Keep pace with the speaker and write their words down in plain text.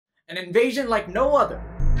An invasion like no other.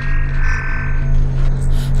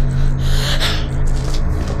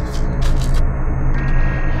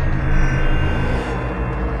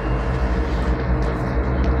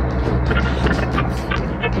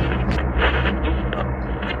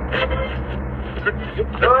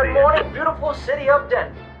 Good morning, beautiful city of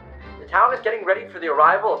Denver. The town is getting ready for the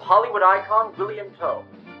arrival of Hollywood icon William Tone.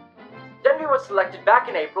 Denver was selected back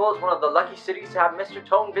in April as one of the lucky cities to have Mr.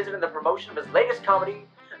 Tone visit in the promotion of his latest comedy,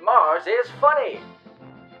 Mars is Funny.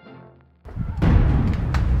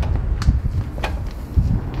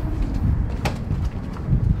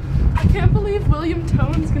 I can't believe William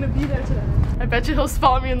Tone's gonna be there today. I bet you he'll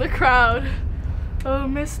spot me in the crowd. Oh,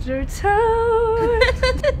 Mr. Tone.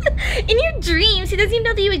 In your dreams, he doesn't even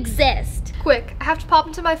know that you exist. Quick, I have to pop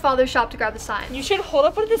into my father's shop to grab the sign. You should hold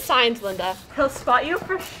up one of the signs, Linda. He'll spot you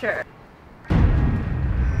for sure.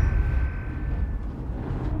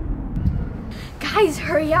 Guys,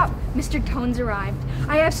 hurry up. Mr. Tone's arrived.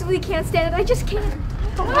 I absolutely can't stand it. I just can't.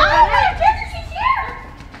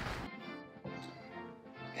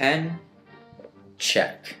 Pen,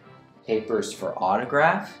 check. Papers for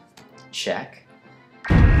autograph, check.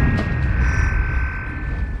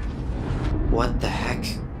 What the heck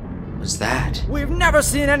was that? We've never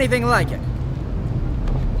seen anything like it.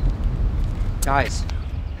 Guys,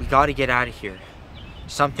 we gotta get out of here.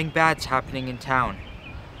 Something bad's happening in town.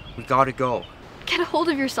 We gotta go. Get a hold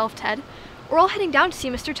of yourself, Ted. We're all heading down to see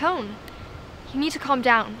Mr. Tone. You need to calm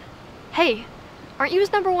down. Hey, aren't you his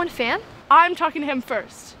 #1 fan? I'm talking to him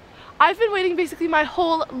first. I've been waiting basically my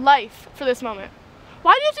whole life for this moment.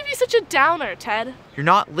 Why do you have to be such a downer, Ted? You're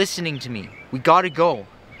not listening to me. We gotta go.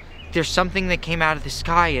 There's something that came out of the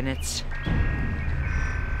sky and it's...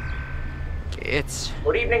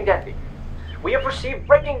 Good evening, Denby. We have received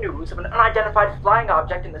breaking news of an unidentified flying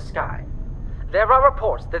object in the sky. There are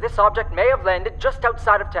reports that this object may have landed just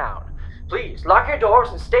outside of town. Please, lock your doors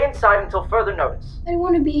and stay inside until further notice. I don't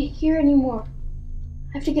want to be here anymore.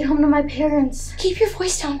 I have to get home to my parents. Keep your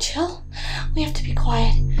voice down, chill. We have to be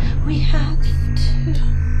quiet. We have to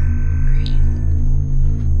breathe.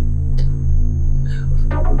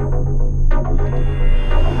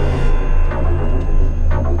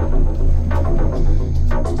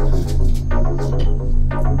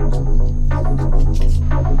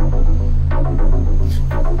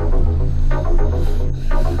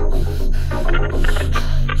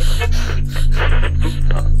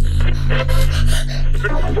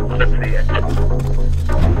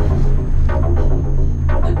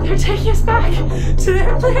 They're taking us back to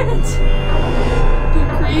their planet.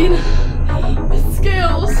 They're green with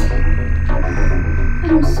scales.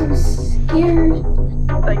 I'm so scared.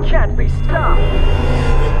 They can't be stopped.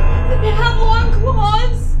 They have long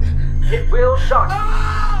claws. It will shock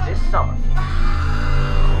you this summer.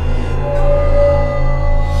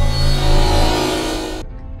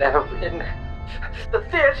 They're in the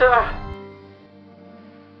theater.